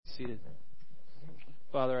seated.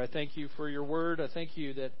 Father, I thank you for your word. I thank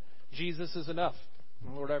you that Jesus is enough.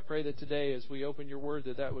 And Lord, I pray that today as we open your word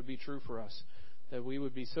that would be true for us. That we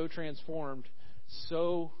would be so transformed,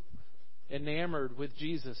 so enamored with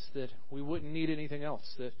Jesus that we wouldn't need anything else.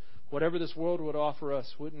 That whatever this world would offer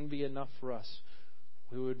us wouldn't be enough for us.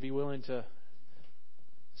 We would be willing to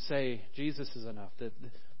say, Jesus is enough. That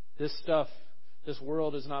this stuff, this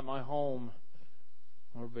world is not my home.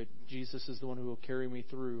 Lord, but Jesus is the one who will carry me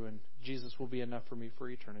through, and Jesus will be enough for me for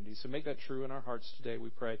eternity. So make that true in our hearts today, we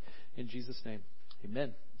pray. In Jesus' name,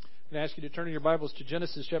 amen. I'm going to ask you to turn in your Bibles to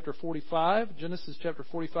Genesis chapter 45. Genesis chapter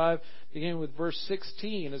 45, beginning with verse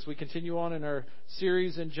 16, as we continue on in our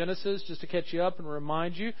series in Genesis. Just to catch you up and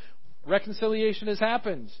remind you, reconciliation has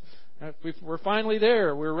happened. We're finally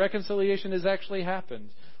there, where reconciliation has actually happened.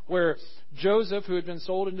 Where Joseph, who had been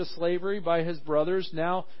sold into slavery by his brothers,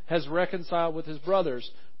 now has reconciled with his brothers.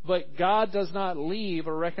 But God does not leave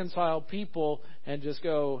a reconciled people and just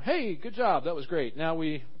go, hey, good job, that was great. Now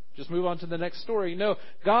we just move on to the next story. No,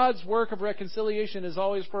 God's work of reconciliation is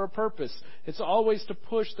always for a purpose. It's always to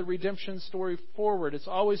push the redemption story forward. It's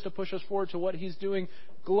always to push us forward to what He's doing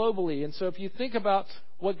globally. And so if you think about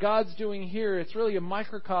what God's doing here, it's really a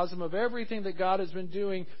microcosm of everything that God has been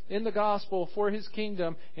doing in the gospel for His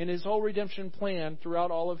kingdom and His whole redemption plan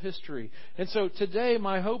throughout all of history. And so today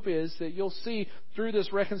my hope is that you'll see through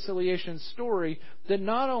this reconciliation story that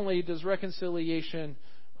not only does reconciliation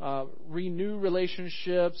renew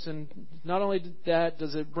relationships, and not only that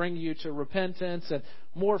does it bring you to repentance and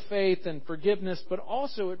more faith and forgiveness, but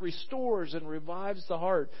also it restores and revives the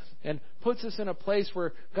heart and puts us in a place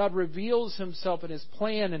where God reveals Himself and His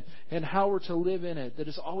plan and how we're to live in it, that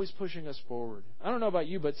is always pushing us forward. I don't know about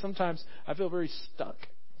you, but sometimes I feel very stuck.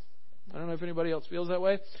 I don't know if anybody else feels that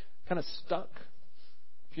way. Kind of stuck,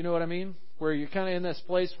 if you know what I mean, where you're kind of in this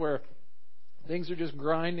place where things are just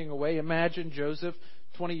grinding away. Imagine Joseph,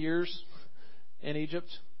 20 years in Egypt,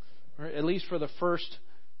 or at least for the first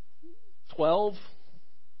 12.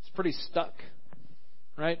 It's pretty stuck,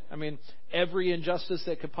 right? I mean, every injustice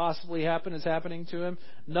that could possibly happen is happening to him.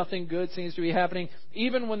 Nothing good seems to be happening.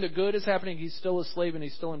 Even when the good is happening, he's still a slave and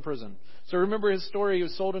he's still in prison. So remember his story. He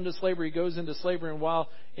was sold into slavery. He goes into slavery, and while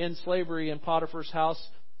in slavery in Potiphar's house,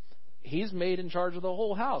 he's made in charge of the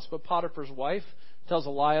whole house. But Potiphar's wife tells a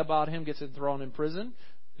lie about him, gets him thrown in prison.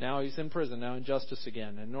 Now he's in prison, now in justice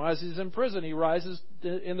again. And as he's in prison, he rises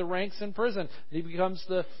in the ranks in prison. He becomes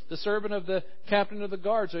the servant of the captain of the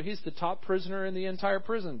guard. So he's the top prisoner in the entire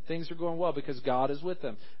prison. Things are going well because God is with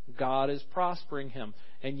him. God is prospering him.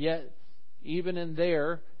 And yet, even in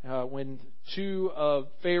there, when two of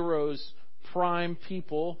Pharaoh's prime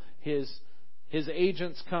people, his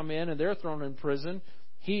agents come in and they're thrown in prison,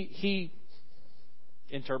 he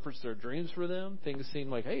interprets their dreams for them. Things seem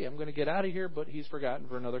like, hey, I'm going to get out of here, but he's forgotten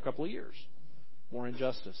for another couple of years. More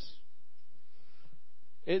injustice.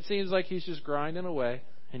 It seems like he's just grinding away,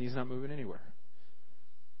 and he's not moving anywhere.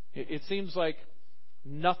 It seems like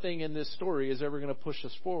nothing in this story is ever going to push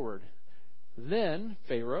us forward. Then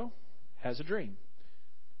Pharaoh has a dream.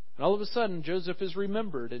 And all of a sudden, Joseph is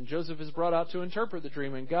remembered, and Joseph is brought out to interpret the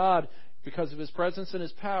dream, and God, because of His presence and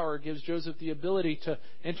His power, gives Joseph the ability to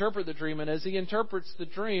interpret the dream. And as he interprets the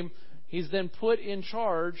dream, he's then put in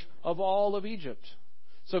charge of all of Egypt.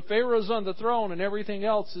 So Pharaoh's on the throne and everything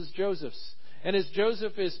else is Joseph's. And as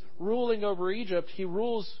Joseph is ruling over Egypt, he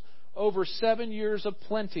rules over 7 years of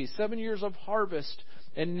plenty, 7 years of harvest.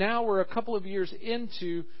 And now we're a couple of years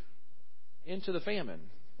into the famine.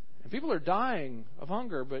 And people are dying of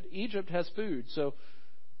hunger, but Egypt has food. So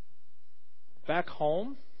back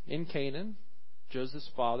home in Canaan, Joseph's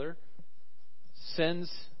father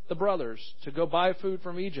sends the brothers to go buy food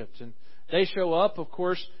from Egypt. And they show up, of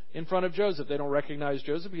course, in front of Joseph. They don't recognize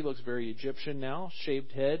Joseph. He looks very Egyptian now.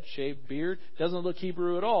 Shaved head, shaved beard. Doesn't look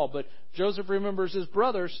Hebrew at all. But Joseph remembers his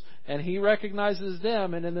brothers, and he recognizes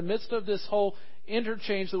them. And in the midst of this whole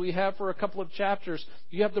interchange that we have for a couple of chapters,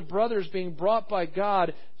 you have the brothers being brought by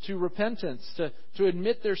God to repentance, to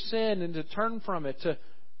admit their sin and to turn from it,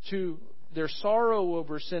 to their sorrow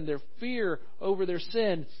over sin, their fear over their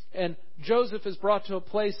sin. And Joseph is brought to a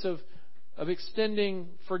place of extending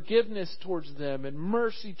forgiveness towards them and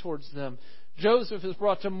mercy towards them. Joseph is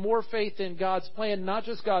brought to more faith in God's plan, not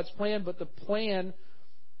just God's plan, but the plan,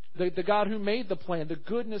 the God who made the plan, the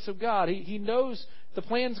goodness of God. He knows the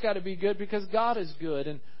plan's got to be good because God is good.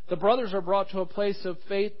 And the brothers are brought to a place of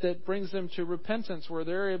faith that brings them to repentance, where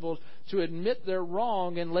they're able to admit their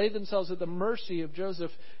wrong and lay themselves at the mercy of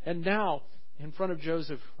Joseph. And now, in front of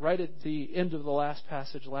Joseph, right at the end of the last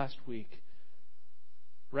passage last week,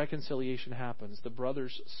 reconciliation happens. The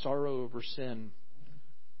brothers' sorrow over sin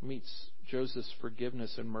meets Joseph's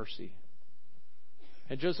forgiveness and mercy.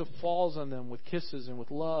 And Joseph falls on them with kisses and with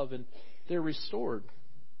love, and they're restored.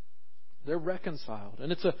 They're reconciled.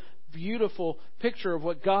 And it's a beautiful picture of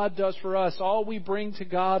what God does for us. All we bring to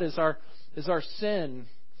God is our sin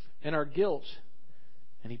and our guilt.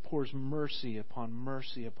 And He pours mercy upon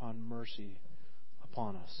mercy upon mercy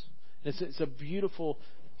upon us. It's a beautiful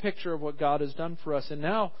picture of what God has done for us. And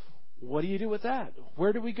now, what do you do with that?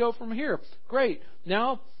 Where do we go from here? Great.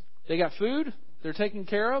 Now, they got food. They're taken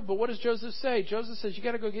care of. But what does Joseph say? Joseph says, you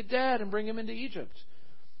got to go get Dad and bring him into Egypt.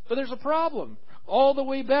 But there's a problem. All the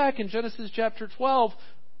way back in Genesis chapter 12,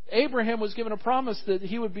 Abraham was given a promise that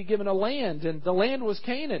he would be given a land, and the land was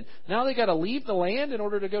Canaan. Now they got to leave the land in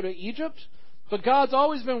order to go to Egypt. But God's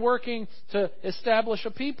always been working to establish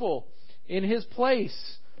a people in His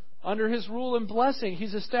place, under His rule and blessing.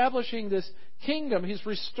 He's establishing this kingdom. He's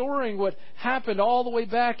restoring what happened all the way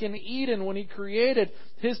back in Eden when He created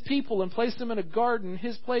His people and placed them in a garden,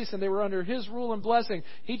 His place, and they were under His rule and blessing.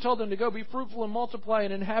 He told them to go be fruitful and multiply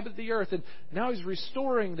and inhabit the earth. And now He's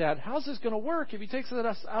restoring that. How's this going to work if He takes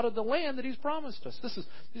us out of the land that He's promised us?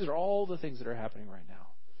 These are all the things that are happening right now.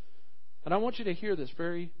 And I want you to hear this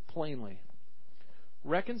very plainly.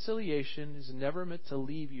 Reconciliation is never meant to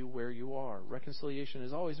leave you where you are. Reconciliation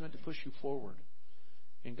is always meant to push you forward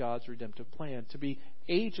in God's redemptive plan, to be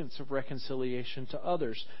agents of reconciliation to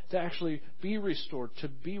others, to actually be restored, to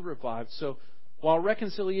be revived. So while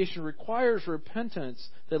reconciliation requires repentance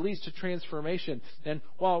that leads to transformation, and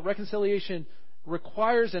while reconciliation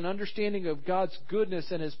requires an understanding of God's goodness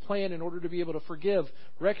and His plan in order to be able to forgive,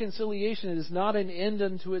 reconciliation is not an end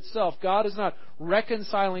unto itself. God is not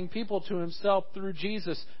reconciling people to Himself through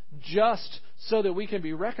Jesus just so that we can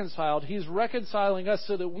be reconciled. He's reconciling us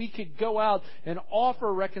so that we could go out and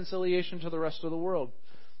offer reconciliation to the rest of the world,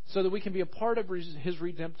 so that we can be a part of His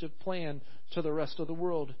redemptive plan to the rest of the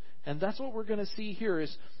world. And that's what we're going to see here,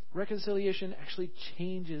 is reconciliation actually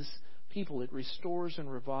changes people. It restores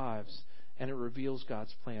and revives, and it reveals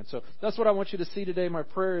God's plan. So that's what I want you to see today. My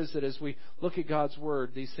prayer is that as we look at God's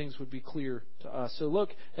Word, these things would be clear to us. So look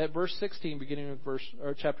at verse 16, beginning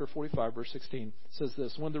of chapter 45, verse 16. It says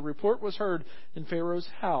this: When the report was heard in Pharaoh's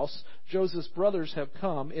house, Joseph's brothers have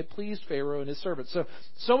come. It pleased Pharaoh and his servants.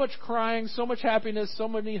 So much crying, so much happiness, so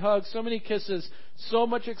many hugs, so many kisses, so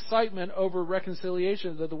much excitement over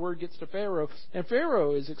reconciliation that the word gets to Pharaoh. And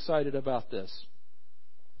Pharaoh is excited about this.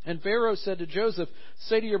 And Pharaoh said to Joseph,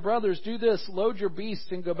 say to your brothers, do this, load your beasts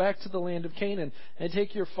and go back to the land of Canaan, and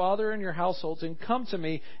take your father and your households and come to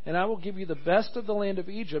me, and I will give you the best of the land of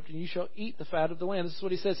Egypt, and you shall eat the fat of the land. This is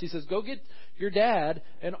what he says. He says, go get your dad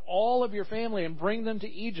and all of your family and bring them to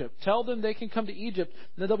Egypt. Tell them they can come to Egypt,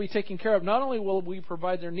 and then they'll be taken care of. Not only will we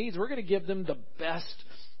provide their needs, we're going to give them the best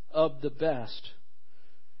of the best.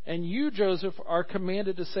 And you, Joseph, are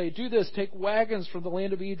commanded to say, do this, take wagons from the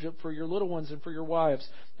land of Egypt for your little ones and for your wives,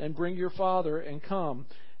 and bring your father and come.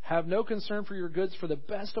 Have no concern for your goods, for the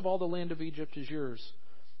best of all the land of Egypt is yours.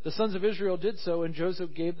 The sons of Israel did so, and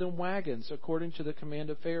Joseph gave them wagons according to the command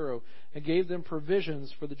of Pharaoh, and gave them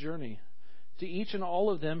provisions for the journey. To each and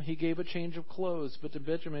all of them he gave a change of clothes, but to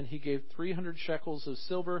Benjamin he gave 300 shekels of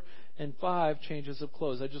silver and 5 changes of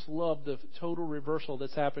clothes. I just love the total reversal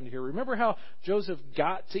that's happened here. Remember how Joseph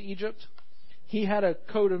got to Egypt? He had a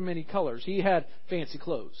coat of many colors. He had fancy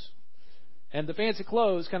clothes. And the fancy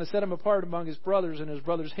clothes kind of set him apart among his brothers, and his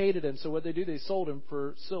brothers hated him. So what they do, they sold him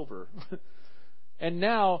for silver. And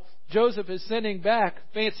now Joseph is sending back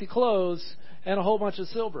fancy clothes and a whole bunch of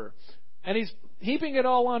silver. And he's heaping it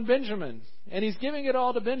all on Benjamin. And he's giving it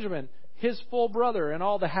all to Benjamin, his full brother, and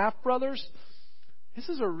all the half-brothers. This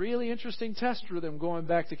is a really interesting test for them going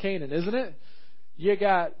back to Canaan, isn't it? You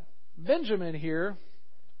got Benjamin here,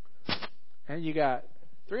 and you got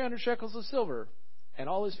 300 shekels of silver and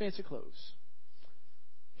all his fancy clothes.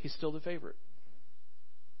 He's still the favorite.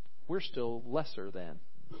 We're still lesser than.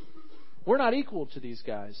 We're not equal to these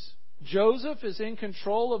guys. Joseph is in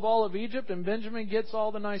control of all of Egypt, and Benjamin gets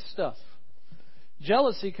all the nice stuff.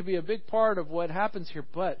 Jealousy could be a big part of what happens here,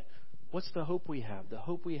 but what's the hope we have? The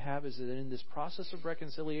hope we have is that in this process of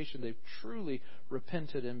reconciliation, they've truly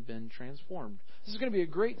repented and been transformed. This is going to be a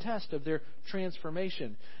great test of their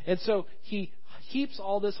transformation. And so he heaps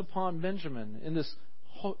all this upon Benjamin in this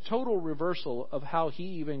total reversal of how he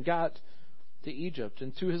even got to Egypt.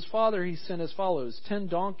 And to his father he sent as follows: 10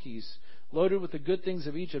 donkeys loaded with the good things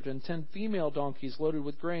of Egypt, and 10 female donkeys loaded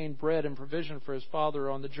with grain, bread, and provision for his father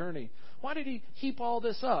on the journey. Why did he heap all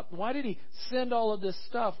this up? Why did he send all of this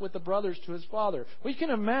stuff with the brothers to his father? We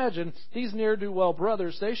can imagine these ne'er-do-well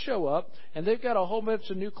brothers, they show up, and they've got a whole bunch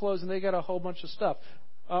of new clothes, and they got a whole bunch of stuff.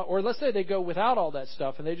 or let's say they go without all that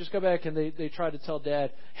stuff and they just go back and they try to tell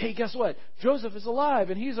Dad, hey, guess what? Joseph is alive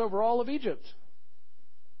and he's over all of Egypt.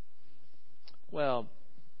 Well,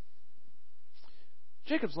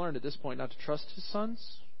 Jacob's learned at this point not to trust his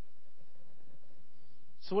sons.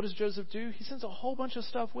 So what does Joseph do? He sends a whole bunch of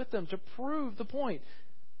stuff with them to prove the point.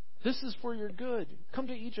 This is for your good. Come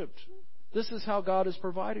to Egypt. This is how God is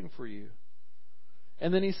providing for you.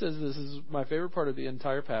 And then he says, this is my favorite part of the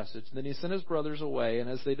entire passage. Then he sent his brothers away, and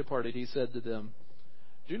as they departed, he said to them,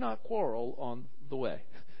 do not quarrel on the way.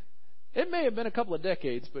 It may have been a couple of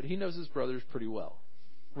decades, but he knows his brothers pretty well.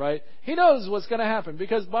 Right? He knows what's going to happen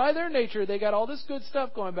because by their nature, they got all this good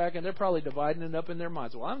stuff going back, and they're probably dividing it up in their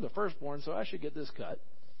minds. Well, I'm the firstborn, so I should get this cut.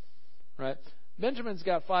 Right? Benjamin's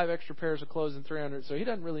got 5 extra pairs of clothes and 300, so he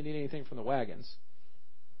doesn't really need anything from the wagons.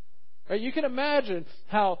 Right? You can imagine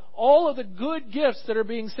how all of the good gifts that are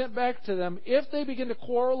being sent back to them, if they begin to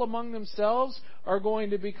quarrel among themselves, are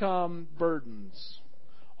going to become burdens.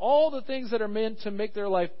 All the things that are meant to make their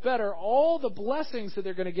life better, all the blessings that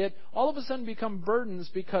they're going to get, all of a sudden become burdens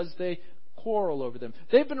because they quarrel over them.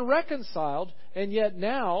 They've been reconciled, and yet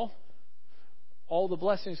now all the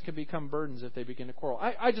blessings can become burdens if they begin to quarrel.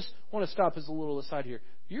 I just want to stop as a little aside here.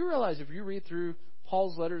 You realize if you read through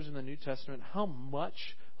Paul's letters in the New Testament, how much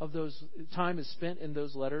of those time is spent in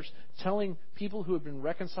those letters telling people who have been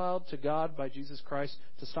reconciled to God by Jesus Christ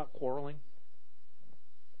to stop quarreling?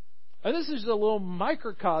 And this is a little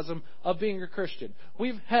microcosm of being a Christian.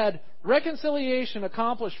 We've had reconciliation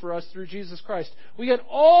accomplished for us through Jesus Christ. We get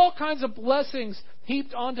all kinds of blessings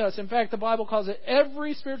heaped onto us. In fact, the Bible calls it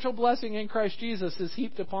every spiritual blessing in Christ Jesus is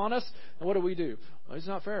heaped upon us. And what do? Well, it's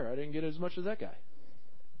not fair. I didn't get as much as that guy.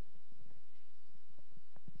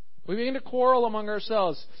 We begin to quarrel among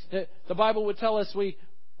ourselves. The Bible would tell us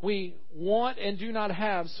we want and do not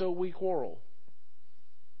have, so we quarrel.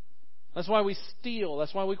 That's why we steal.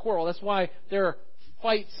 That's why we quarrel. That's why there are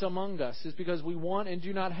fights among us, is because we want and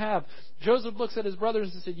do not have. Joseph looks at his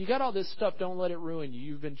brothers and said, you got all this stuff, don't let it ruin you.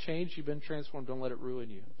 You've been changed, you've been transformed, don't let it ruin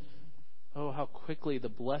you. Oh, how quickly the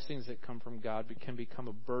blessings that come from God can become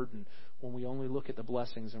a burden when we only look at the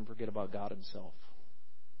blessings and forget about God himself.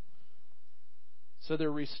 So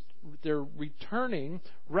they're returning,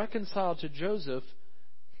 reconciled to Joseph.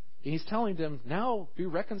 He's telling them, now be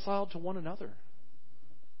reconciled to one another.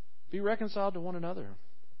 Be reconciled to one another.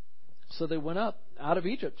 So they went up out of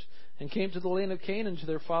Egypt and came to the land of Canaan to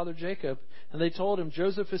their father Jacob. And they told him,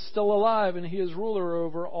 Joseph is still alive and he is ruler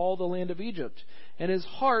over all the land of Egypt. And his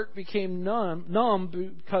heart became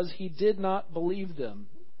numb because he did not believe them.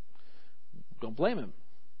 Don't blame him.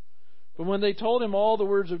 But when they told him all the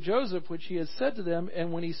words of Joseph, which he had said to them,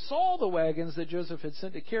 and when he saw the wagons that Joseph had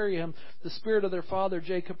sent to carry him, the spirit of their father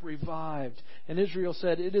Jacob revived. And Israel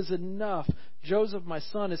said, it is enough. Joseph, my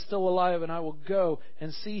son, is still alive, and I will go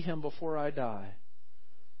and see him before I die.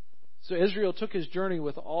 So Israel took his journey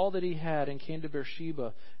with all that he had and came to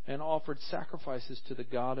Beersheba and offered sacrifices to the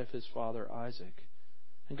God of his father Isaac.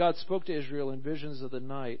 And God spoke to Israel in visions of the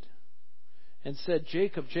night and said,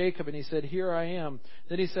 Jacob, Jacob. And he said, here I am.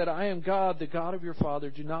 Then he said, I am God, the God of your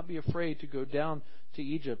father. Do not be afraid to go down to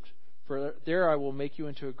Egypt, for there I will make you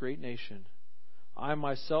into a great nation. I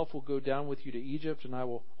myself will go down with you to Egypt, and I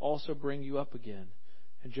will also bring you up again.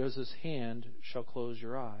 And Joseph's hand shall close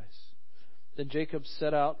your eyes. Then Jacob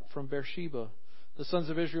set out from Beersheba. The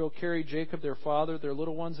sons of Israel carried Jacob, their father, their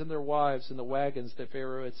little ones, and their wives in the wagons that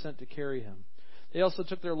Pharaoh had sent to carry him. They also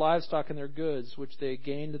took their livestock and their goods, which they had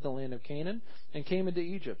gained in the land of Canaan, and came into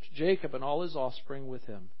Egypt, Jacob and all his offspring with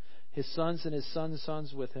him, his sons and his sons'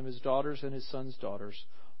 sons with him, his daughters and his sons' daughters.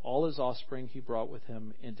 All his offspring he brought with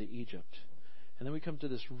him into Egypt. And then we come to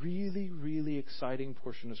this really, really exciting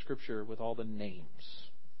portion of Scripture with all the names.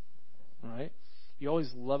 All right? You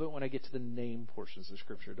always love it when I get to the name portions of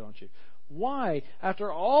Scripture, don't you? Why,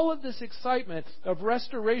 after all of this excitement of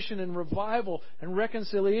restoration and revival and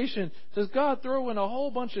reconciliation, does God throw in a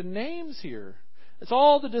whole bunch of names here? It's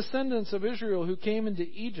all the descendants of Israel who came into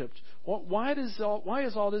Egypt. Why is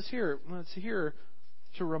all this here? Well, it's here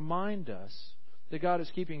to remind us that God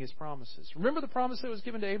is keeping His promises. Remember the promise that was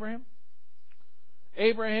given to Abraham?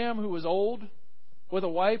 Abraham, who was old, with a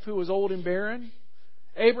wife who was old and barren.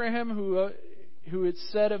 Abraham, who had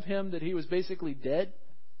said of him that he was basically dead.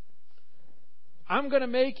 I'm going to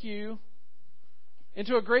make you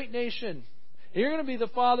into a great nation. You're going to be the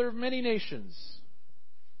father of many nations.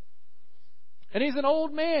 And he's an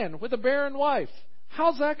old man with a barren wife.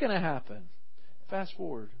 How's that going to happen? Fast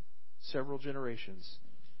forward several generations.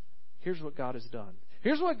 Here's what God has done.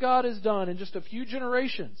 Here's what God has done in just a few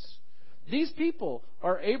generations. These people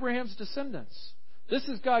are Abraham's descendants. This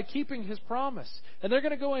is God keeping His promise. And they're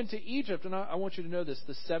going to go into Egypt. And I want you to know this.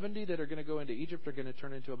 The 70 that are going to go into Egypt are going to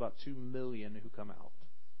turn into about 2 million who come out.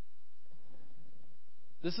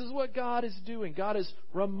 This is what God is doing. God is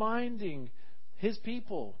reminding His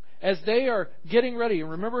people as they are getting ready.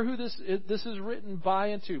 And remember who this is written by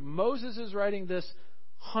and to. Moses is writing this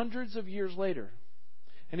hundreds of years later.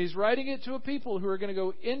 And he's writing it to a people who are going to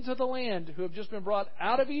go into the land, who have just been brought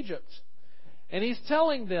out of Egypt. And he's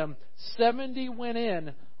telling them, 70 went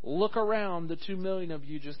in, look around, the 2 million of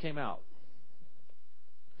you just came out.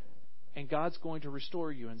 And God's going to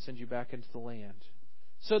restore you and send you back into the land.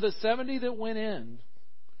 So the 70 that went in,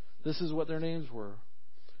 this is what their names were.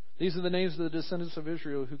 These are the names of the descendants of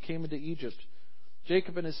Israel who came into Egypt.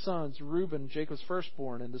 Jacob and his sons, Reuben, Jacob's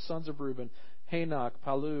firstborn, and the sons of Reuben, Hanok,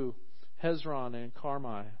 Palu, Hezron, and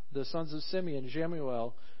Carmi. The sons of Simeon,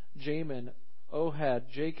 Jemuel, Jamin, Ohad,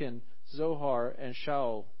 Jachin, Zohar, and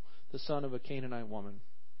Shaul, the son of a Canaanite woman.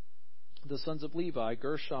 The sons of Levi,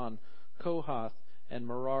 Gershon, Kohath, and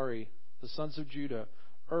Merari. The sons of Judah,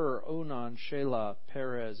 Onan, Shelah,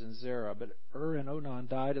 Perez, and Zerah. But and Onan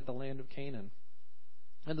died at the land of Canaan.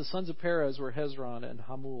 And the sons of Perez were Hezron and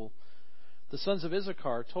Hamul. The sons of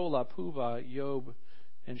Issachar, Tola, Puvah, Yob,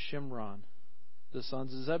 and Shimron. The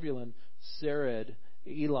sons of Zebulun, Sered,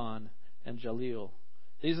 Elon, and Jaleel.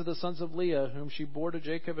 These are the sons of Leah, whom she bore to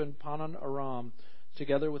Jacob in Padan Aram,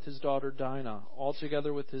 together with his daughter Dinah.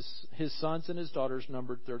 Altogether with his sons and his daughters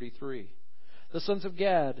numbered 33. The sons of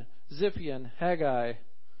Gad, Ziphion, Haggai,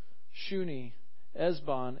 Shuni,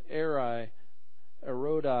 Esbon, Eri,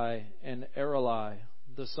 Erodai, and Erelai.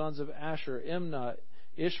 The sons of Asher, Imnah,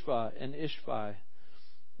 Ishva, and Ishvi.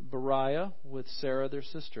 Beriah with Sarah their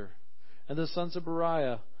sister. And the sons of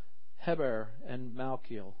Beriah, Heber, and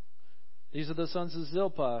Malchiel. These are the sons of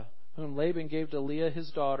Zilpah, whom Laban gave to Leah his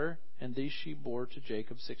daughter, and these she bore to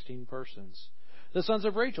Jacob 16 persons. The sons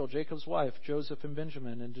of Rachel, Jacob's wife, Joseph and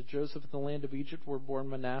Benjamin, and to Joseph in the land of Egypt were born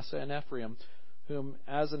Manasseh and Ephraim, whom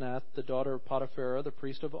Asenath, the daughter of Potipharah, the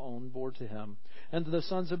priest of On, bore to him. And to the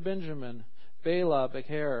sons of Benjamin, Bela,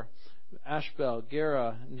 Becher, Ashbel,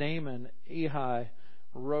 Gera, Naaman, Ehi,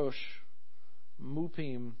 Rosh,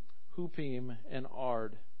 Mupim, Hupim, and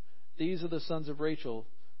Ard. These are the sons of Rachel,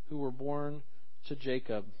 who were born to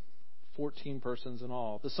Jacob, 14 persons in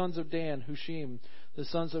all. The sons of Dan, Hushim. The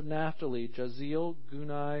sons of Naphtali, Jaziel,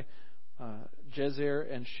 Gunai,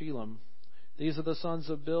 Jezer, and Shelam. These are the sons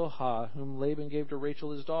of Bilhah, whom Laban gave to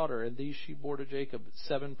Rachel his daughter, and these she bore to Jacob,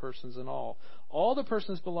 7 persons in all. All the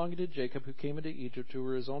persons belonging to Jacob who came into Egypt, who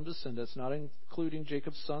were his own descendants, not including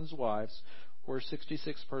Jacob's sons' wives, were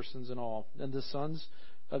 66 persons in all. And the sons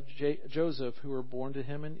of Joseph, who were born to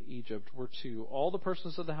him in Egypt, were 2. All the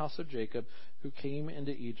persons of the house of Jacob who came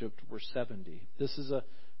into Egypt were 70. This is a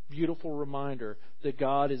beautiful reminder that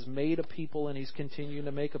God has made a people and He's continuing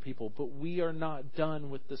to make a people. But we are not done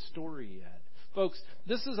with the story yet. Folks,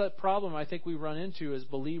 this is a problem I think we run into as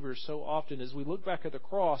believers so often as we look back at the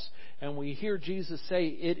cross and we hear Jesus say,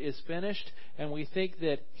 "It is finished," and we think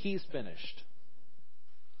that He's finished.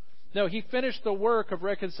 No, He finished the work of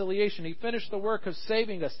reconciliation. He finished the work of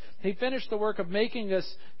saving us. He finished the work of making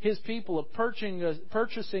us His people, of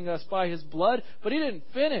purchasing us by His blood. But He didn't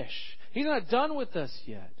finish. He's not done with us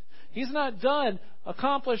yet. He's not done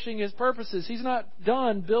accomplishing His purposes. He's not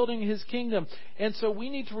done building His kingdom. And so we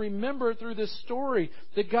need to remember through this story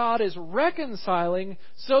that God is reconciling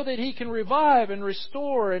so that He can revive and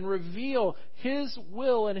restore and reveal His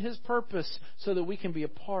will and His purpose so that we can be a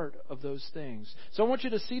part of those things. So I want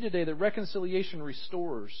you to see today that reconciliation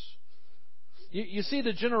restores. You see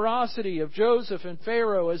the generosity of Joseph and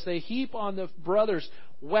Pharaoh as they heap on the brothers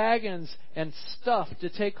wagons and stuff to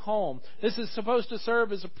take home. This is supposed to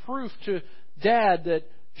serve as a proof to Dad that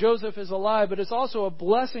Joseph is alive, but it's also a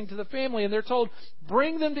blessing to the family. And they're told,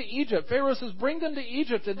 bring them to Egypt. Pharaoh says, bring them to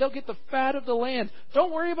Egypt and they'll get the fat of the land.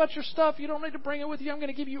 Don't worry about your stuff. You don't need to bring it with you. I'm going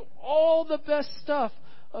to give you all the best stuff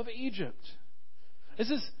of Egypt.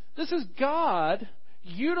 This is God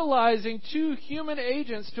utilizing 2 human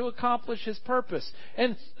agents to accomplish His purpose.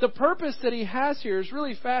 And the purpose that He has here is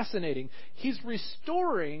really fascinating. He's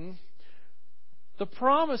restoring the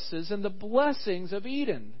promises and the blessings of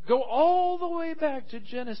Eden. Go all the way back to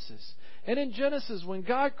Genesis. And in Genesis, when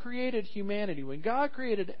God created humanity, when God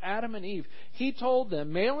created Adam and Eve, He told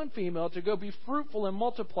them, male and female, to go be fruitful and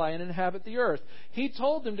multiply and inhabit the earth. He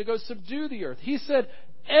told them to go subdue the earth. He said,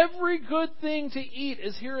 every good thing to eat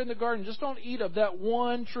is here in the garden. Just don't eat of that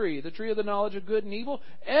one tree, the tree of the knowledge of good and evil.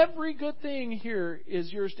 Every good thing here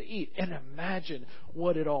is yours to eat. And imagine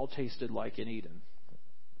what it all tasted like in Eden.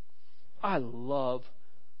 I love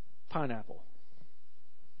pineapple.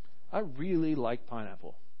 I really like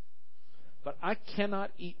pineapple. but I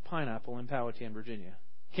cannot eat pineapple in Powhatan, Virginia.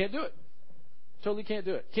 Can't do it. Totally can't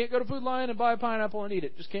do it. Can't go to Food Lion and buy a pineapple and eat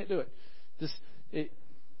it. Just can't do it.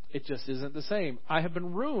 It just isn't the same. I have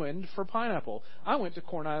been ruined for pineapple. I went to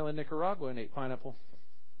Corn Island, Nicaragua, and ate pineapple.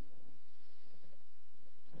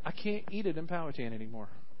 I can't eat it in Powhatan anymore.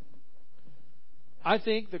 I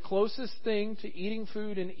think the closest thing to eating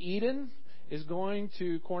food in Eden is going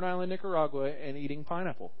to Corn Island, Nicaragua, and eating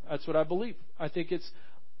pineapple. That's what I believe. I think it's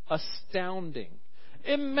astounding.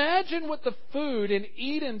 Imagine what the food in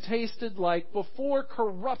Eden tasted like before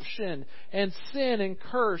corruption and sin and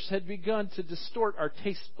curse had begun to distort our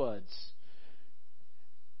taste buds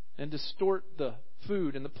and distort the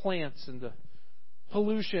food and the plants and the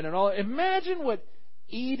pollution and all. Imagine what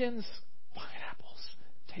Eden's pineapples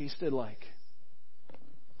tasted like.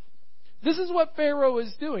 This is what Pharaoh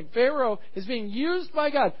is doing. Pharaoh is being used by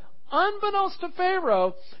God. Unbeknownst to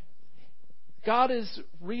Pharaoh, God is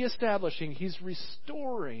reestablishing, He's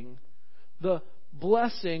restoring the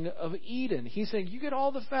blessing of Eden. He's saying, you get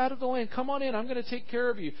all the fat of the land. Come on in. I'm going to take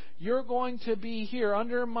care of you. You're going to be here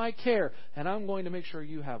under my care, and I'm going to make sure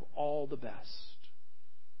you have all the best.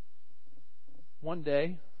 One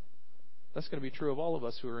day, that's going to be true of all of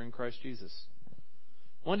us who are in Christ Jesus.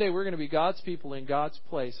 One day we're going to be God's people in God's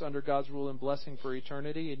place, under God's rule and blessing for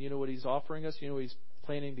eternity. And you know what He's offering us? You know what He's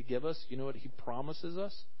planning to give us? You know what He promises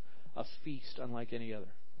us? A feast unlike any other,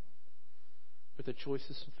 with the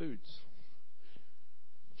choicest of foods.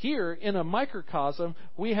 Here, in a microcosm,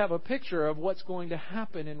 we have a picture of what's going to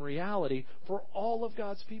happen in reality for all of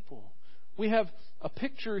God's people. We have a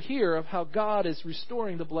picture here of how God is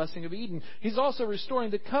restoring the blessing of Eden. He's also restoring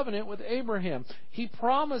the covenant with Abraham. He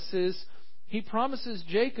promises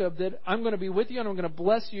Jacob that I'm going to be with you and I'm going to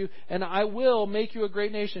bless you and I will make you a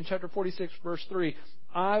great nation. Chapter 46, verse 3.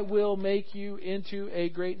 I will make you into a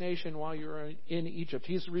great nation while you're in Egypt.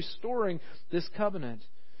 He's restoring this covenant.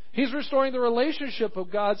 He's restoring the relationship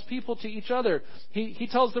of God's people to each other. He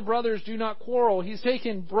tells the brothers, do not quarrel. He's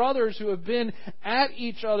taken brothers who have been at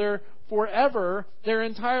each other forever, their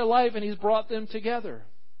entire life, and He's brought them together.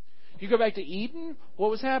 You go back to Eden,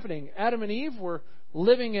 what was happening? Adam and Eve were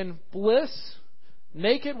living in bliss,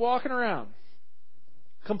 naked, walking around.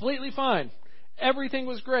 Completely fine. Everything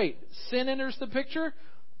was great. Sin enters the picture,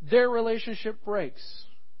 their relationship breaks.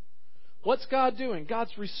 What's God doing?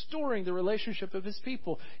 God's restoring the relationship of His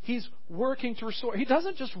people. He's working to restore. He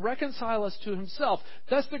doesn't just reconcile us to Himself.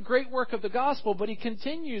 That's the great work of the gospel, but He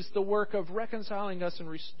continues the work of reconciling us and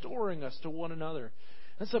restoring us to one another.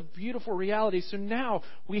 That's a beautiful reality. So now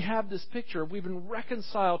we have this picture. We've been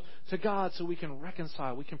reconciled to God so we can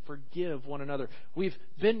reconcile. We can forgive one another. We've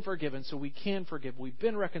been forgiven so we can forgive. We've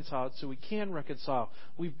been reconciled so we can reconcile.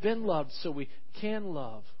 We've been loved so we can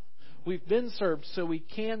love. We've been served so we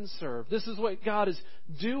can serve. This is what God is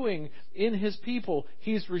doing in His people.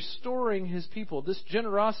 He's restoring His people. This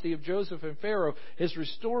generosity of Joseph and Pharaoh is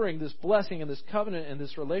restoring this blessing and this covenant and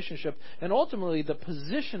this relationship, and ultimately the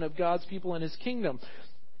position of God's people in His kingdom.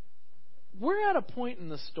 We're at a point in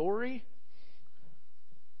the story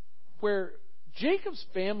where Jacob's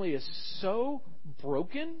family is so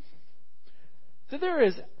broken that there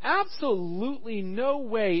is absolutely no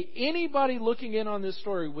way anybody looking in on this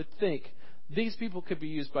story would think these people could be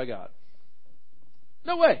used by God.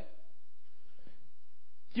 No way.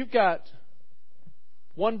 You've got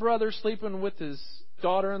one brother sleeping with his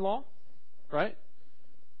daughter-in-law, right?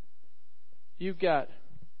 You've got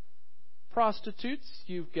prostitutes,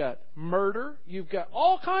 you've got murder, you've got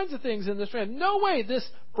all kinds of things in this family. No way this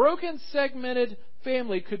broken, segmented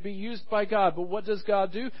family could be used by God. But what does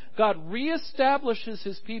God do? God reestablishes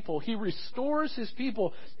His people. He restores His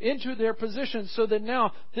people into their position so that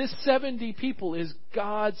now this 70 people is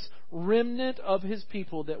God's remnant of His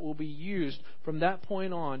people that will be used from that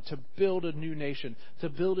point on to build a new nation, to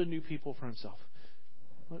build a new people for Himself.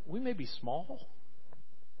 We may be small.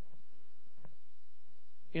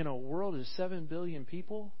 In a world of 7 billion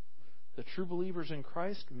people, the true believers in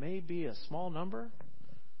Christ may be a small number.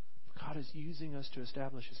 God is using us to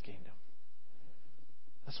establish His kingdom.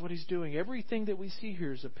 That's what He's doing. Everything that we see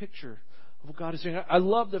here is a picture of what God is doing. I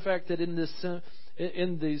love the fact that in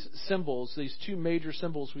these symbols, these two major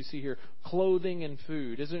symbols we see here, clothing and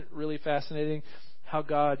food. Isn't it really fascinating how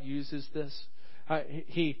God uses this?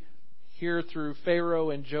 Here through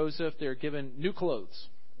Pharaoh and Joseph, they're given new clothes.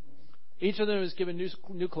 Each of them is given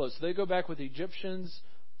new clothes. So they go back with the Egyptians'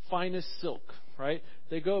 finest silk, right?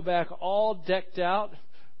 They go back all decked out,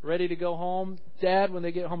 ready to go home. Dad, when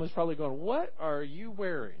they get home, is probably going, what are you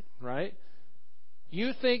wearing, right?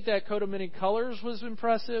 You think that coat of many colors was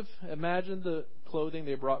impressive? Imagine the clothing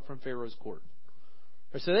they brought from Pharaoh's court.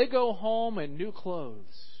 So they go home in new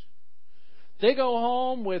clothes. They go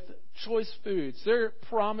home with choice foods. They're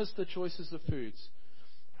promised the choicest of foods.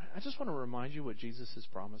 I just want to remind you what Jesus has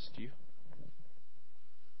promised you.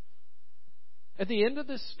 At the end of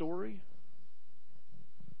this story,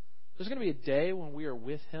 there's going to be a day when we are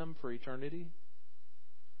with Him for eternity.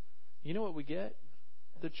 You know what we get?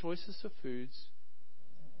 The choicest of foods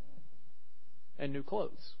and new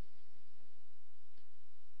clothes.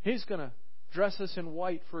 He's going to dress us in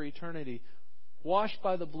white for eternity, washed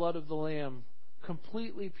by the blood of the Lamb,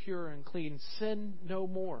 completely pure and clean, sin no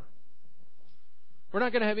more. We're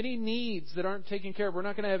not going to have any needs that aren't taken care of. We're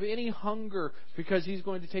not going to have any hunger because He's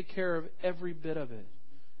going to take care of every bit of it.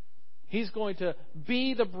 He's going to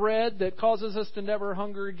be the bread that causes us to never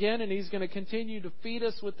hunger again, and He's going to continue to feed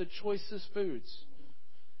us with the choicest foods.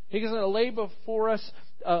 He's going to lay before us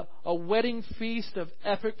a wedding feast of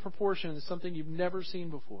epic proportions, something you've never seen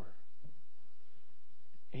before.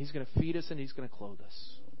 And He's going to feed us and He's going to clothe us.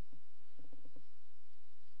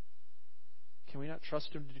 Can we not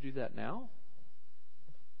trust Him to do that now?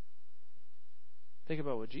 Think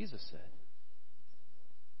about what Jesus said.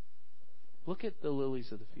 Look at the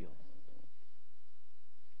lilies of the field.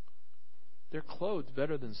 They're clothed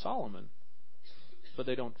better than Solomon, but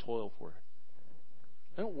they don't toil for it.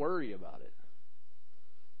 They don't worry about it.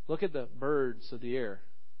 Look at the birds of the air.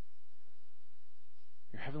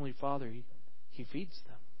 Your Heavenly Father, He feeds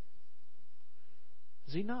them.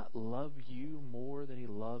 Does He not love you more than He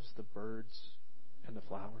loves the birds and the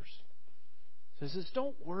flowers? So He says,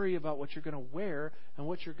 don't worry about what you're going to wear and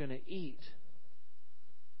what you're going to eat.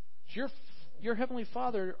 Your Heavenly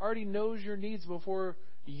Father already knows your needs before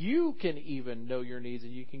you can even know your needs,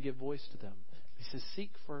 and you can give voice to them. He says,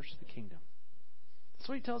 seek first the kingdom. That's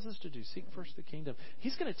what He tells us to do. Seek first the kingdom.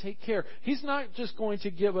 He's going to take care. He's not just going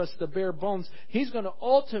to give us the bare bones. He's going to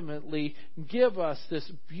ultimately give us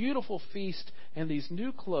this beautiful feast and these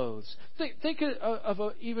new clothes. Think of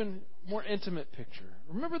an even more intimate picture.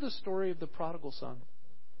 Remember the story of the prodigal son?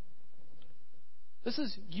 This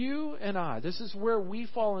is you and I. This is where we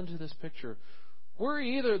fall into this picture. We're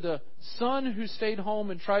either the son who stayed home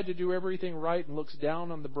and tried to do everything right and looks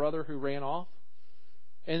down on the brother who ran off,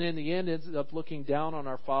 and in the end ends up looking down on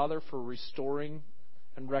our father for restoring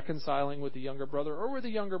and reconciling with the younger brother, or we're the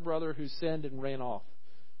younger brother who sinned and ran off.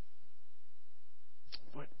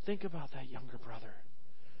 But think about that younger brother.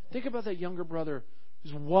 Think about that younger brother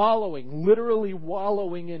who's wallowing, literally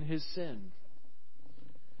wallowing in his sin.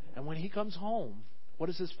 And when he comes home, what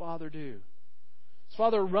does his father do? His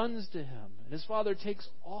father runs to him, and his father takes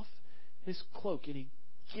off his cloak, and he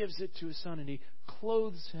gives it to his son, and he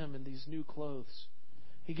clothes him in these new clothes.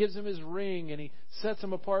 He gives him his ring, and he sets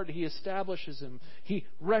him apart, and he establishes him. He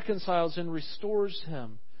reconciles and restores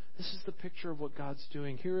him. This is the picture of what God's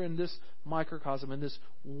doing here in this microcosm, in this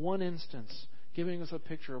one instance, giving us a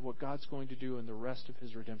picture of what God's going to do in the rest of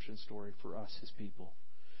His redemption story for us, His people.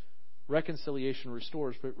 Reconciliation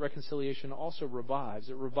restores, but reconciliation also revives.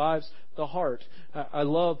 It revives the heart. I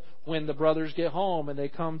love when the brothers get home and they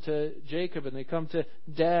come to Jacob and they come to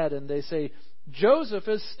Dad and they say, Joseph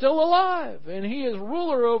is still alive and he is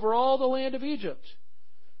ruler over all the land of Egypt.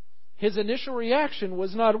 His initial reaction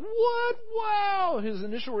was not, what? Wow! His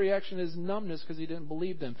initial reaction is numbness because he didn't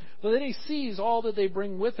believe them. But then he sees all that they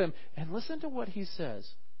bring with him. And listen to what he says.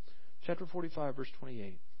 Chapter 45, verse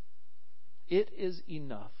 28. It is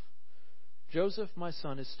enough. Joseph, my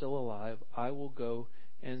son, is still alive. I will go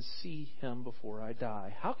and see him before I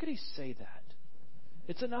die. How could he say that?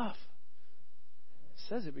 It's enough. He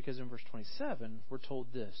says it because in verse 27, we're told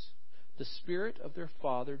this. The spirit of their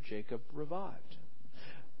father Jacob revived.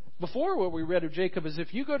 Before, what we read of Jacob is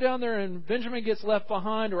if you go down there and Benjamin gets left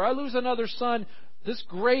behind, or I lose another son, this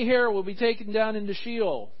gray hair will be taken down into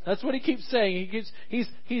Sheol. That's what he keeps saying.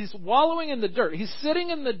 He's wallowing in the dirt. He's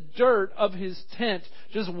sitting in the dirt of his tent,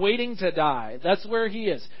 just waiting to die. That's where he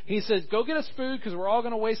is. He says, go get us food because we're all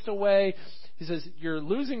going to waste away. He says, you're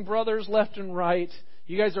losing brothers left and right.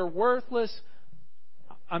 You guys are worthless.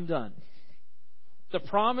 I'm done. The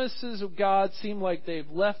promises of God seem like they've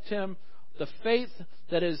left him. The faith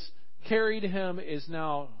that has carried him is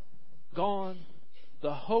now gone.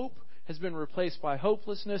 The hope has been replaced by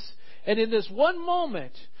hopelessness. And in this one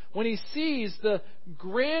moment, when he sees the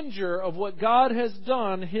grandeur of what God has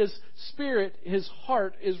done, his spirit, his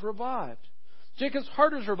heart is revived. Jacob's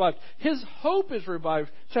heart is revived. His hope is revived.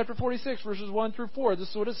 Chapter 46, verses 1 through 4. This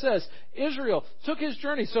is what it says. Israel took his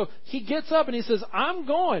journey. So he gets up and he says, I'm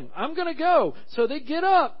going to go. So they get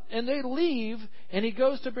up and they leave And he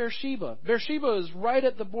goes to Beersheba. Beersheba is right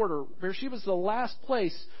at the border. Beersheba is the last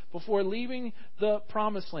place before leaving the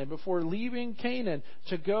promised land, before leaving Canaan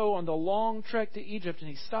to go on the long trek to Egypt. And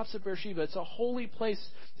he stops at Beersheba. It's a holy place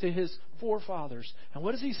to his forefathers. And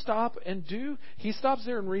what does he stop and do? He stops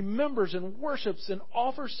there and remembers and worships and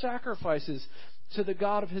offers sacrifices to the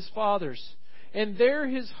God of his fathers. And there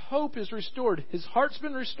his hope is restored. His heart's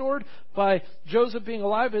been restored by Joseph being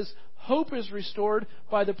alive. His hope is restored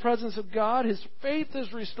by the presence of God. His faith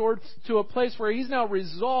is restored to a place where he's now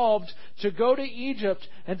resolved to go to Egypt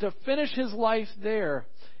and to finish his life there.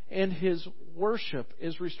 And his worship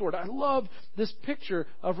is restored. I love this picture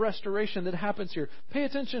of restoration that happens here. Pay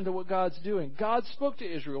attention to what God's doing. God spoke to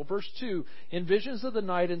Israel, verse 2, in visions of the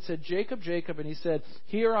night and said, Jacob, Jacob. And he said,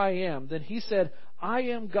 Here I am. Then he said, I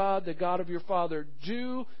am God, the God of your father.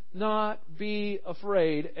 Do not be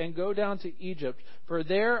afraid and go down to Egypt, for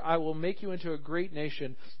there I will make you into a great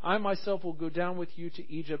nation. I myself will go down with you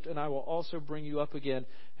to Egypt, and I will also bring you up again,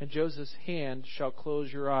 and Joseph's hand shall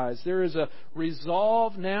close your eyes. There is a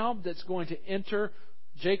resolve now that's going to enter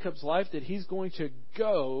Jacob's life that he's going to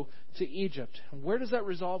go to Egypt. And where does that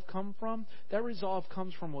resolve come from? That resolve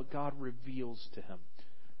comes from what God reveals to him.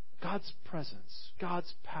 God's presence,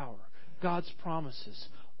 God's power, God's promises,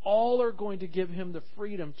 all are going to give him the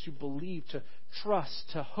freedom to believe, to trust,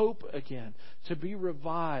 to hope again, to be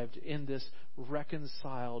revived in this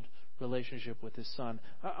reconciled relationship with his son.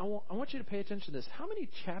 I want you to pay attention to this. How many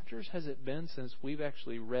chapters has it been since we've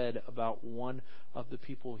actually read about one of the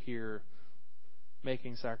people here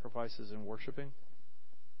making sacrifices and worshiping?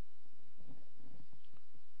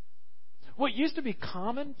 What used to be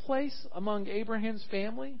commonplace among Abraham's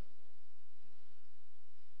family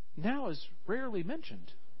now is rarely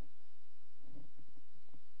mentioned.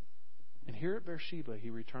 And here at Beersheba, he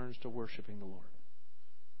returns to worshiping the Lord.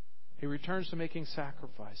 He returns to making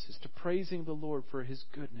sacrifices, to praising the Lord for his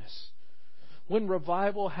goodness. When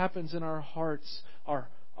revival happens in our hearts,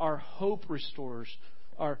 our hope restores,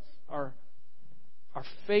 our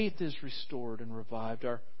faith is restored and revived,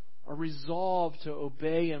 our resolve to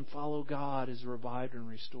obey and follow God is revived and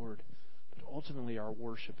restored. But ultimately, our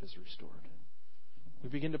worship is restored. We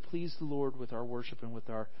begin to please the Lord with our worship and with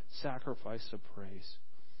our sacrifice of praise.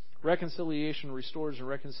 Reconciliation restores and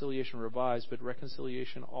reconciliation revives, but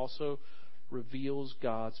reconciliation also reveals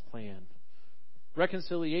God's plan.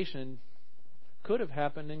 Reconciliation could have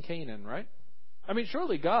happened in Canaan, right? I mean,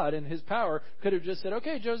 surely God in his power could have just said,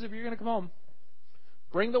 okay, Joseph, you're going to come home.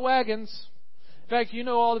 Bring the wagons. In fact, you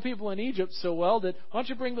know all the people in Egypt so well that why don't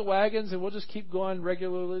you bring the wagons and we'll just keep going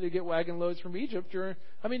regularly to get wagon loads from Egypt.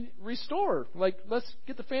 Restore. Like, let's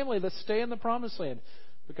get the family. Let's stay in the promised land.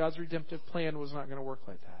 But God's redemptive plan was not going to work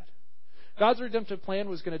like that. God's redemptive plan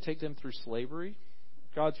was going to take them through slavery.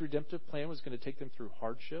 God's redemptive plan was going to take them through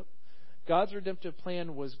hardship. God's redemptive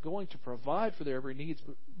plan was going to provide for their every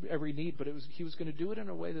need, but he was going to do it in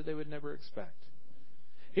a way that they would never expect.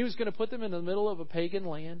 He was going to put them in the middle of a pagan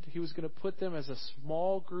land. He was going to put them as a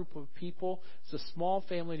small group of people, as a small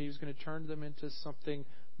family, and he was going to turn them into something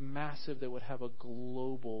massive that would have a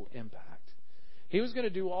global impact. He was going to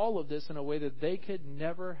do all of this in a way that they could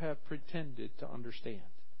never have pretended to understand.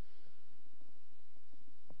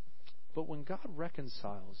 But when God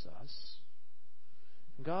reconciles us,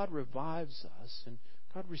 and God revives us, and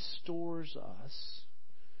God restores us,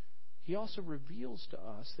 he also reveals to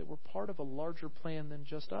us that we're part of a larger plan than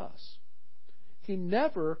just us. He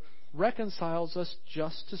never reconciles us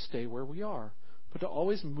just to stay where we are, but to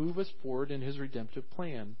always move us forward in his redemptive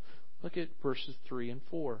plan. Look at verses 3 and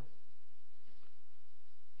 4.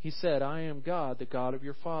 He said, I am God, the God of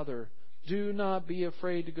your father. Do not be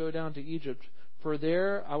afraid to go down to Egypt, for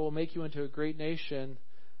there I will make you into a great nation.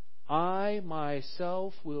 I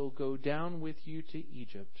myself will go down with you to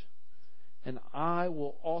Egypt, and I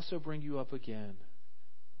will also bring you up again.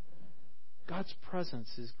 God's presence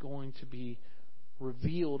is going to be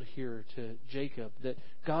revealed here to Jacob, that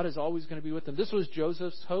God is always going to be with them. This was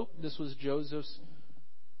Joseph's hope. This was Joseph's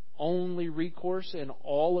only recourse in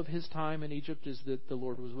all of his time in Egypt, is that the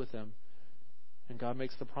Lord was with him. And God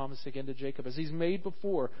makes the promise again to Jacob, as he's made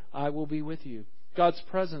before, I will be with you. God's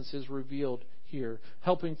presence is revealed here,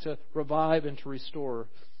 helping to revive and to restore.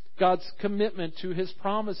 God's commitment to his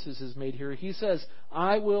promises is made here. He says,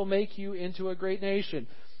 I will make you into a great nation.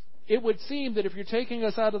 It would seem that if you're taking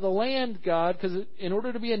us out of the land, God, because in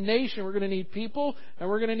order to be a nation, we're going to need people and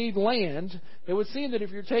we're going to need land. It would seem that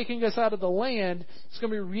if you're taking us out of the land, it's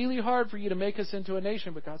going to be really hard for you to make us into a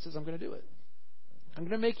nation. But God says, I'm going to do it. I'm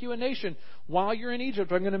going to make you a nation. While you're in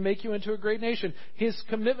Egypt, I'm going to make you into a great nation. His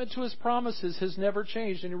commitment to his promises has never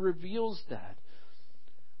changed, and he reveals that.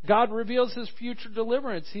 God reveals His future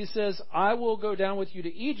deliverance. He says, I will go down with you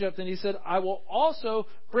to Egypt. And He said, I will also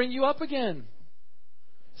bring you up again.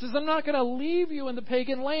 He says, I'm not going to leave you in the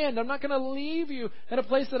pagan land. I'm not going to leave you in a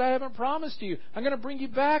place that I haven't promised you. I'm going to bring you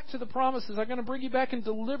back to the promises. I'm going to bring you back and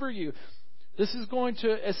deliver you. This is going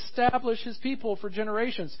to establish His people for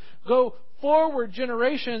generations. Go forward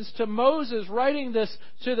generations to Moses writing this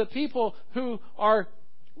to the people who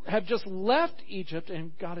have just left Egypt.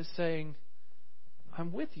 And God is saying,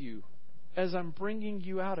 I'm with you as I'm bringing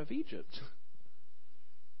you out of Egypt.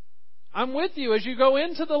 I'm with you as you go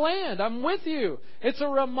into the land. I'm with you. It's a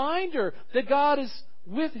reminder that God is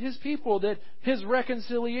with His people, that His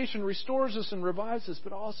reconciliation restores us and revives us,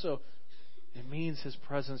 but also it means His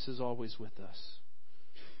presence is always with us.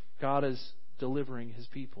 God is delivering His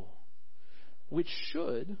people, which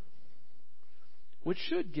should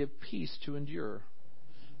give peace to endure.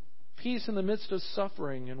 Peace in the midst of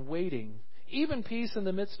suffering and waiting. Even peace in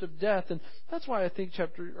the midst of death. And that's why I think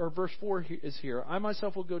verse 4 is here. I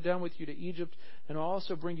myself will go down with you to Egypt, and I'll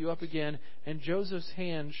also bring you up again, and Joseph's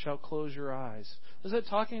hand shall close your eyes. What is that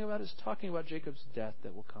talking about? It's talking about Jacob's death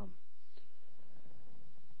that will come.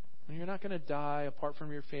 And you're not going to die apart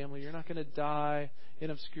from your family. You're not going to die in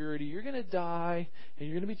obscurity. You're going to die, and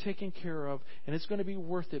you're going to be taken care of, and it's going to be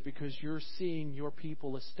worth it because you're seeing your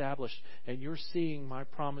people established, and you're seeing my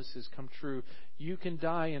promises come true. You can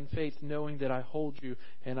die in faith knowing that I hold you,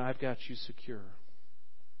 and I've got you secure.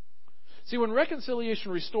 See, when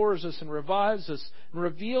reconciliation restores us and revives us and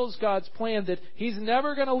reveals God's plan that He's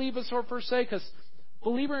never going to leave us or forsake us,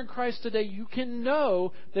 believer in Christ today, you can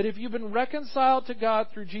know that if you've been reconciled to God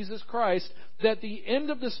through Jesus Christ, that the end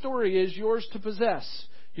of the story is yours to possess.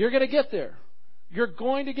 You're going to get there. You're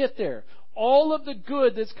going to get there. All of the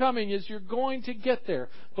good that's coming is you're going to get there.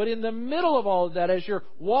 But in the middle of all of that, as you're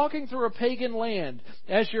walking through a pagan land,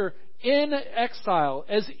 as you're in exile,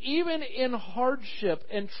 as even in hardship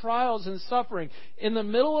and trials and suffering, in the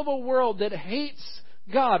middle of a world that hates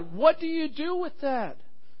God, what do you do with that?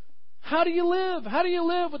 How do you live? How do you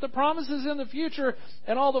live with the promises in the future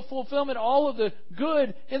and all the fulfillment, all of the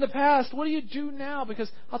good in the past? What do you do now?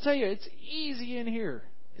 Because I'll tell you, it's easy in here.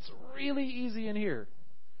 It's really easy in here.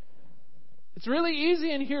 It's really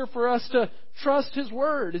easy in here for us to trust His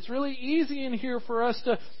Word. It's really easy in here for us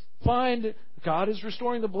to find God is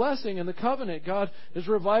restoring the blessing and the covenant. God is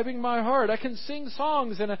reviving my heart. I can sing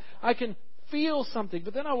songs and I can feel something.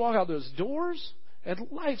 But then I walk out those doors and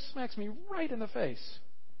life smacks me right in the face.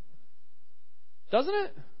 Doesn't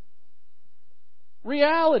it?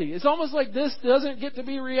 Reality. It's almost like this doesn't get to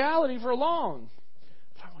be reality for long.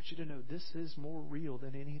 But I want you to know this is more real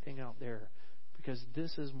than anything out there, because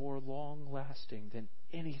this is more long-lasting than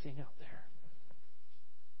anything out there.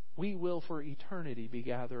 We will for eternity be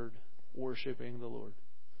gathered worshiping the Lord.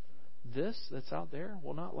 This that's out there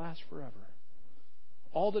will not last forever.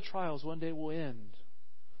 All the trials one day will end.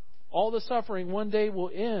 All the suffering one day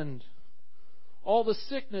will end. All the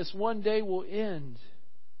sickness one day will end.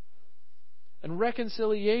 And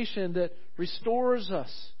reconciliation that restores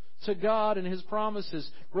us to God and His promises,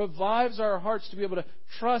 revives our hearts to be able to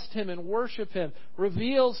trust Him and worship Him,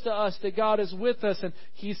 reveals to us that God is with us and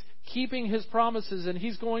He's keeping His promises and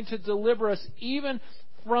He's going to deliver us even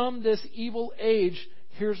from this evil age.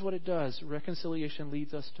 Here's what it does. Reconciliation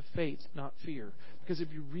leads us to faith, not fear. Because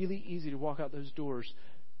it'd be really easy to walk out those doors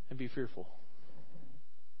and be fearful.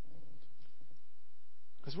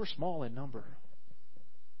 Because we're small in number.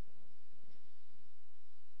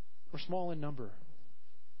 We're small in number.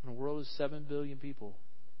 And the world is 7 billion people.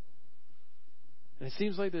 And it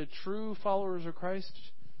seems like the true followers of Christ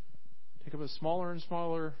take up a smaller and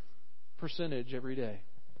smaller percentage every day.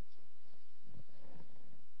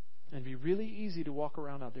 And it'd be really easy to walk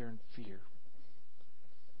around out there in fear.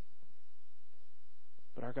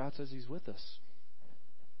 But our God says He's with us.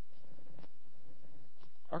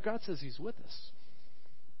 Our God says He's with us.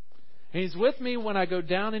 And He's with me when I go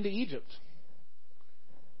down into Egypt.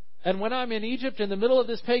 And when I'm in Egypt, in the middle of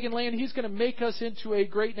this pagan land, He's going to make us into a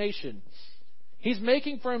great nation. He's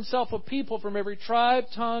making for Himself a people from every tribe,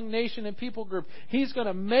 tongue, nation, and people group. He's going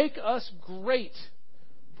to make us great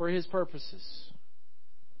for His purposes.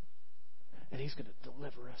 And He's going to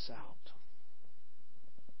deliver us out.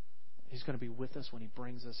 He's going to be with us when He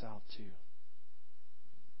brings us out too.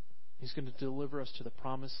 He's going to deliver us to the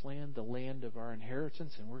promised land, the land of our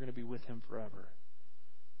inheritance, and we're going to be with Him forever.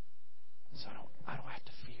 So I don't have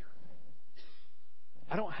to fear.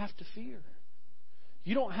 I don't have to fear.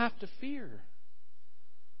 You don't have to fear.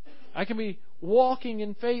 I can be walking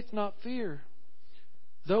in faith, not fear.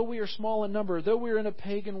 Though we are small in number, though we are in a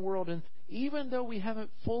pagan world, and even though we haven't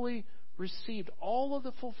fully received all of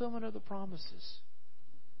the fulfillment of the promises,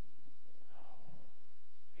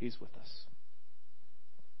 He's with us.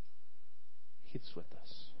 He's with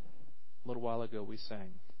us. A little while ago we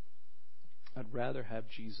sang, I'd rather have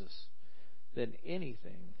Jesus than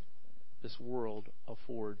anything this world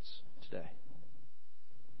affords today.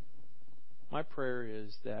 My prayer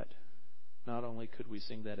is that not only could we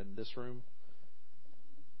sing that in this room,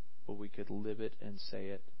 but we could live it and say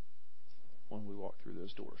it when we walk through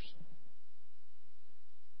those doors.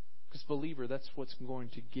 Because, believer, that's what's going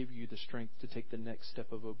to give you the strength to take the next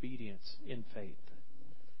step of obedience in faith.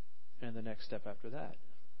 And the next step after that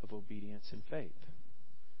of obedience in faith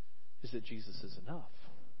is that Jesus is enough.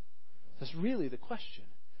 That's really the question.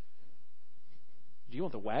 Do you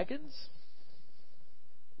want the wagons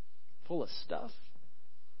full of stuff?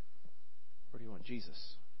 Or do you want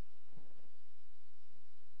Jesus?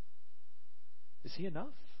 Is He enough?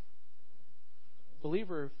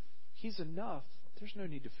 Believer, if He's enough, there's no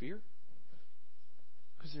need to fear.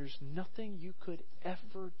 Because there's nothing you could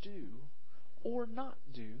ever do or not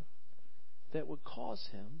do that would cause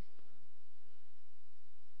Him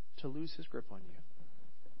to lose His grip on you.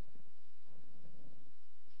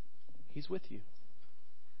 He's with you.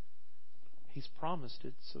 He's promised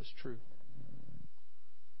it, so it's true.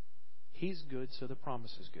 He's good, so the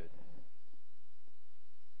promise is good.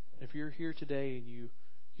 If you're here today and you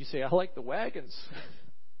say, I like the wagons.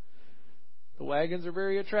 The wagons are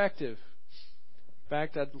very attractive. In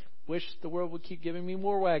fact, I wish the world would keep giving me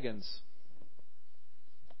more wagons.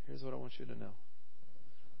 Here's what I want you to know.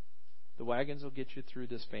 The wagons will get you through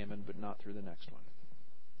this famine, but not through the next one.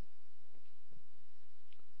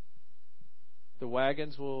 The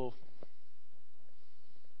wagons will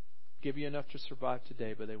give you enough to survive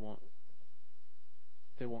today, but they won't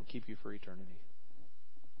keep you for eternity.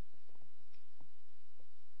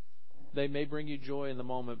 They may bring you joy in the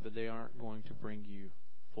moment, but they aren't going to bring you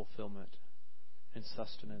fulfillment and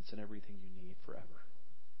sustenance and everything you need forever.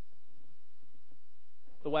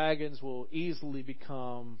 The wagons will easily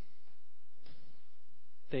become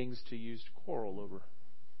things to use to quarrel over.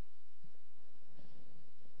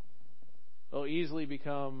 They'll easily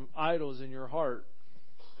become idols in your heart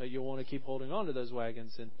that you'll want to keep holding on to those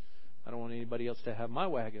wagons. And I don't want anybody else to have my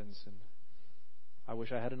wagons. And I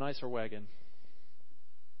wish I had a nicer wagon.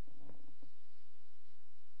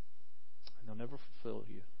 And they'll never fulfill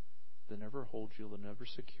you. They'll never hold you. They'll never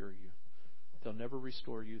secure you. They'll never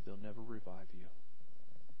restore you. They'll never revive you.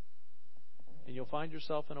 And you'll find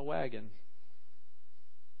yourself in a wagon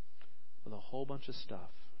with a whole bunch of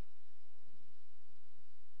stuff.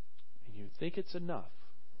 And you think it's enough.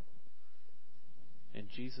 And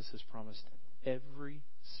Jesus has promised every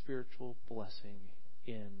spiritual blessing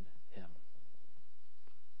in Him.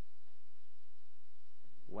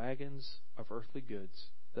 Wagons of earthly goods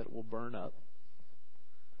that will burn up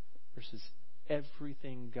versus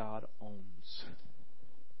everything God owns.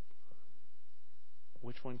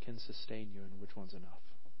 Which one can sustain you and which one's enough?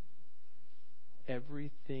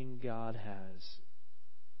 Everything God has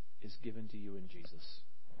is given to you in Jesus.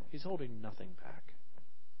 He's holding nothing back.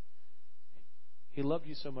 He loved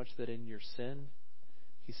you so much that in your sin,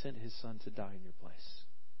 He sent His Son to die in your place.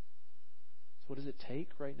 So what does it take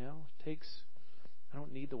right now? It takes, I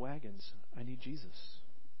don't need the wagons. I need Jesus.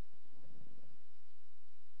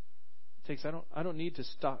 It takes, I don't need to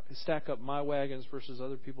stack up my wagons versus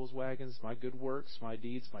other people's wagons, my good works, my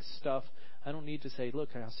deeds, my stuff. I don't need to say, look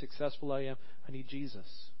how successful I am. I need Jesus.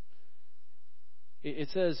 It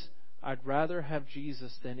says, I'd rather have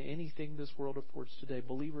Jesus than anything this world affords today.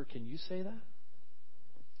 Believer, can you say that?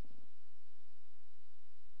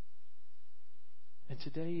 And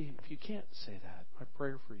today, if you can't say that, my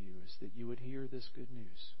prayer for you is that you would hear this good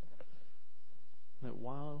news. That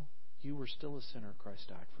while you were still a sinner, Christ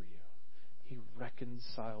died for you. He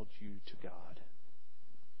reconciled you to God,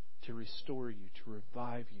 to restore you, to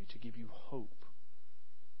revive you, to give you hope,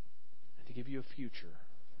 and to give you a future.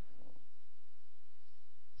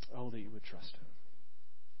 Oh, that you would trust Him.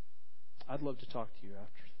 I'd love to talk to you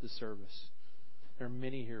after the service. There are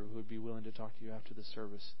many here who would be willing to talk to you after the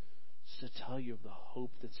service just to tell you of the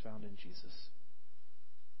hope that's found in Jesus,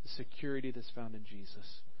 the security that's found in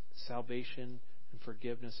Jesus, the salvation and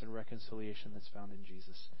forgiveness and reconciliation that's found in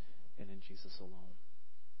Jesus and in Jesus alone.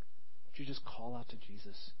 Would you just call out to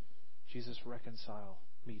Jesus? Jesus, reconcile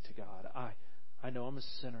me to God. I know I'm a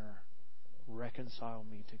sinner. Reconcile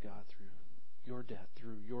me to God through your death,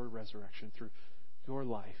 through your resurrection, through your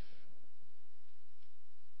life.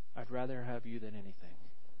 I'd rather have you than anything.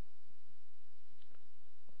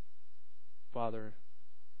 Father,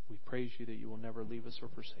 we praise you that you will never leave us or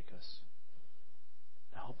forsake us.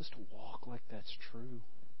 Now help us to walk like that's true.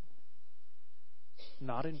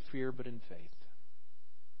 Not in fear, but in faith.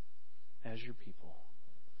 As your people.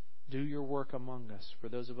 Do your work among us. For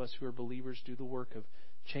those of us who are believers, do the work of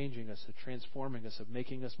changing us, of transforming us, of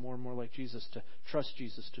making us more and more like Jesus, to trust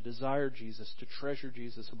Jesus, to desire Jesus, to treasure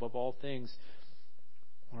Jesus above all things.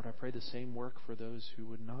 Lord, I pray the same work for those who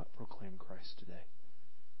would not proclaim Christ today.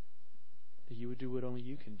 That you would do what only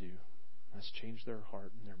you can do. That's change their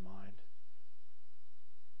heart and their mind.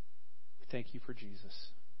 We thank you for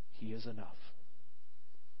Jesus. He is enough.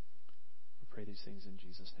 We pray these things in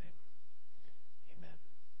Jesus' name. Amen.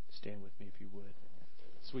 Stand with me if you would.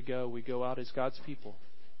 As we go out as God's people.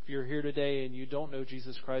 If you're here today and you don't know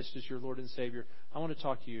Jesus Christ as your Lord and Savior, I want to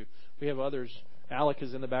talk to you. We have others. Alec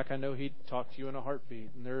is in the back. I know he'd talk to you in a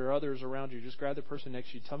heartbeat. And there are others around you. Just grab the person next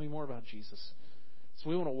to you. Tell me more about Jesus. So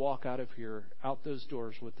we want to walk out of here, out those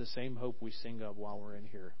doors, with the same hope we sing of while we're in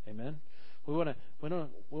here. Amen? We want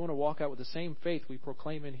to walk out with the same faith we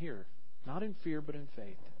proclaim in here. Not in fear, but in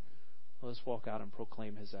faith. Let us walk out and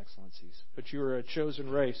proclaim His excellencies. But you are a chosen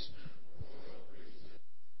race.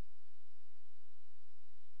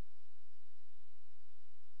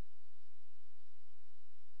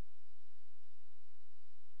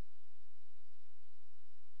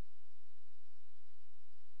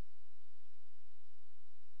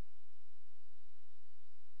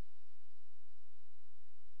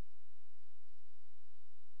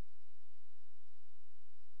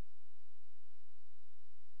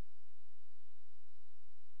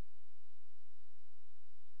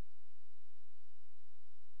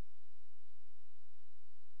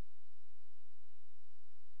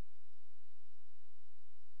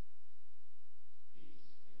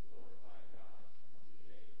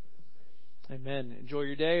 Amen. Enjoy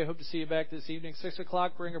your day. I hope to see you back this evening. 6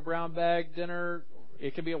 o'clock, bring a brown bag, dinner.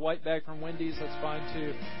 It can be a white bag from Wendy's. That's fine,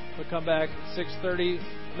 too. But come back at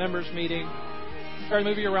 6:30, members meeting. Start the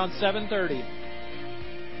movie around 7:30.